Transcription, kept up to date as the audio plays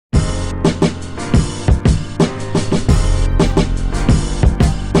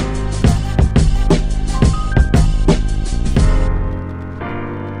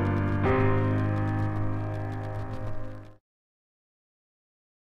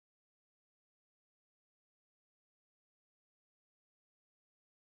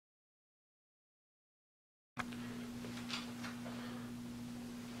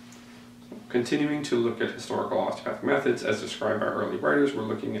continuing to look at historical osteopathic methods as described by early writers. We're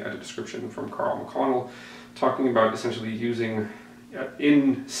looking at a description from McConnell talking about essentially using,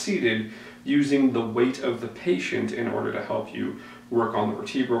 in seated, using the weight of the patient in order to help you work on the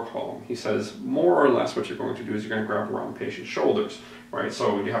vertebral column. He says more or less what you're going to do is you're going to grab around the patient's shoulders, right?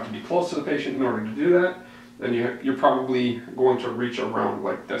 So you have to be close to the patient in order to do that. Then you're probably going to reach around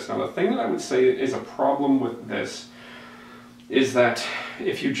like this. Now the thing that I would say is a problem with this is that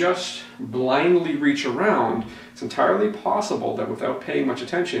if you just blindly reach around, it's entirely possible that without paying much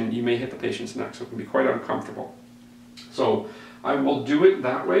attention, you may hit the patient's neck, so it can be quite uncomfortable. So I will do it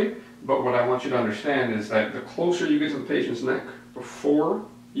that way, but what I want you to understand is that the closer you get to the patient's neck before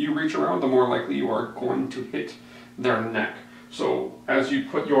you reach around, the more likely you are going to hit their neck. So as you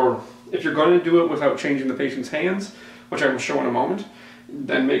put if you're going to do it without changing the patient's hands, which I will show in a moment,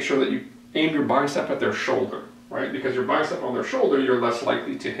 then make sure that you aim your bicep at their shoulder, right? Because your bicep on their shoulder, you're less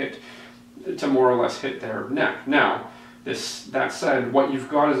likely to more or less hit their neck. Now, that said, what you've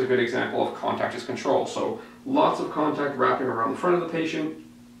got is a good example of contact is control. So lots of contact wrapping around the front of the patient,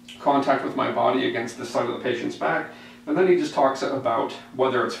 contact with my body against the side of the patient's back, and then he just talks about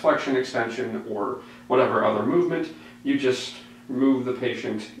whether it's flexion, extension, or whatever other movement, you just move the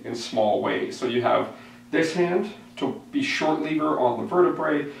patient in small ways. So you have this hand to be short lever on the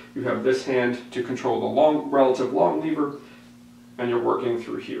vertebrae, you have this hand to control the relative long lever, and you're working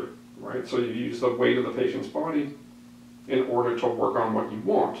through here, right? So you use the weight of the patient's body in order to work on what you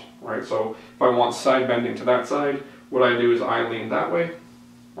want, right? So if I want side bending to that side, what I do is I lean that way,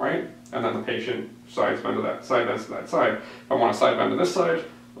 right? And then the patient side bends to that side. If I want a side bend to this side,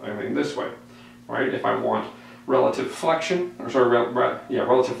 I lean this way, right? If I want relative flexion,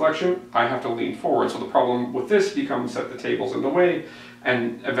 relative flexion, I have to lean forward. So the problem with this becomes that the table's in the way,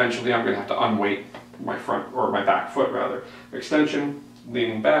 and eventually I'm going to have to unweight my front, or my back foot rather. Extension,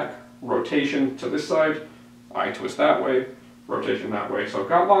 leaning back, rotation to this side, I twist that way, rotation that way. So I've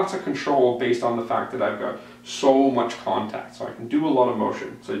got lots of control based on the fact that I've got so much contact. So I can do a lot of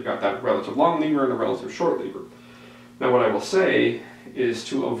motion. So you've got that relative long lever and a relative short lever. Now what I will say is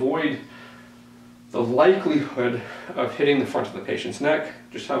to avoid the likelihood of hitting the front of the patient's neck,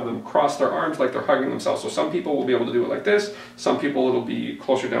 just have them cross their arms like they're hugging themselves. So some people will be able to do it like this, some people it'll be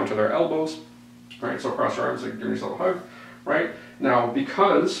closer down to their elbows, right? So cross your arms like giving yourself a hug, right? Now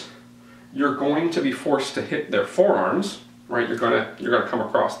because you're going to be forced to hit their forearms, right? You're gonna come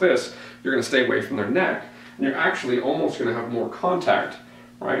across this, you're gonna stay away from their neck, and you're actually almost gonna have more contact,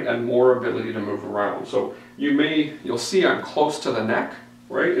 right? And more ability to move around. So you'll see I'm close to the neck,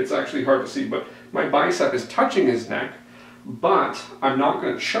 right? It's actually hard to see, but my bicep is touching his neck, but I'm not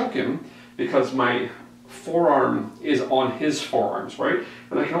going to choke him because my forearm is on his forearms, right?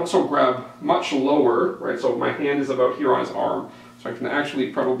 And I can also grab much lower, right? So my hand is about here on his arm. So I can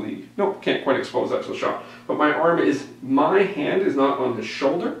actually can't quite expose that to the shot. But my hand is not on his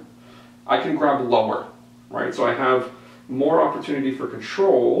shoulder. I can grab lower, right? So I have more opportunity for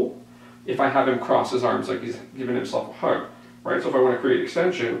control if I have him cross his arms like he's giving himself a hug, right? So if I want to create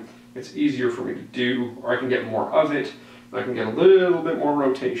extension, it's easier for me to do, or I can get more of it, I can get a little bit more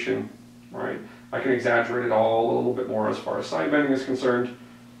rotation, right? I can exaggerate it all a little bit more as far as side bending is concerned,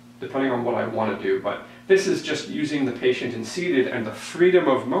 depending on what I want to do. But this is just using the patient in seated and the freedom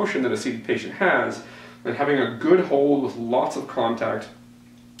of motion that a seated patient has, and having a good hold with lots of contact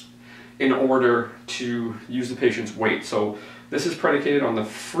in order to use the patient's weight. So this is predicated on the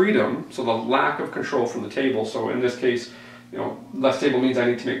freedom, so the lack of control from the table. So in this case, less stable means I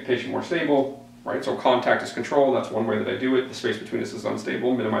need to make the patient more stable, right? So contact is control, that's one way that I do it. The space between us is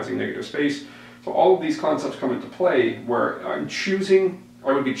unstable, minimizing negative space. So all of these concepts come into play where I would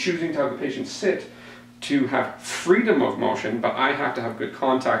be choosing to have the patient sit to have freedom of motion, but I have to have good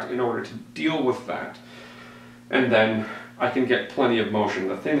contact in order to deal with that. And then I can get plenty of motion.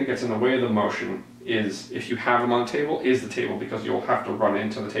 The thing that gets in the way of the motion is, if you have them on the table, is the table, because you'll have to run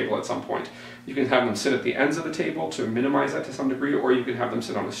into the table at some point. You can have them sit at the ends of the table to minimize that to some degree, or you can have them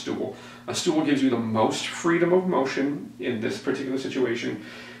sit on a stool. A stool gives you the most freedom of motion in this particular situation,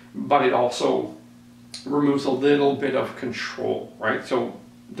 but it also removes a little bit of control, right? So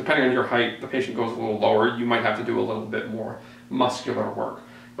depending on your height, the patient goes a little lower, you might have to do a little bit more muscular work.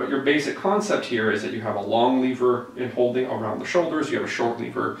 But your basic concept here is that you have a long lever in holding around the shoulders, you have a short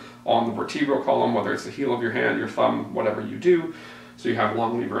lever on the vertebral column, whether it's the heel of your hand, your thumb, whatever you do. So you have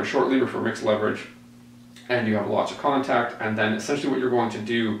long lever and short lever for mixed leverage, and you have lots of contact, and then essentially what you're going to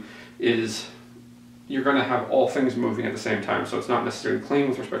do is you're going to have all things moving at the same time. So it's not necessarily clean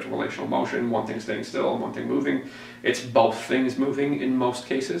with respect to relational motion, one thing staying still and one thing moving. It's both things moving in most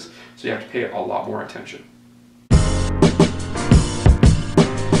cases, so you have to pay a lot more attention.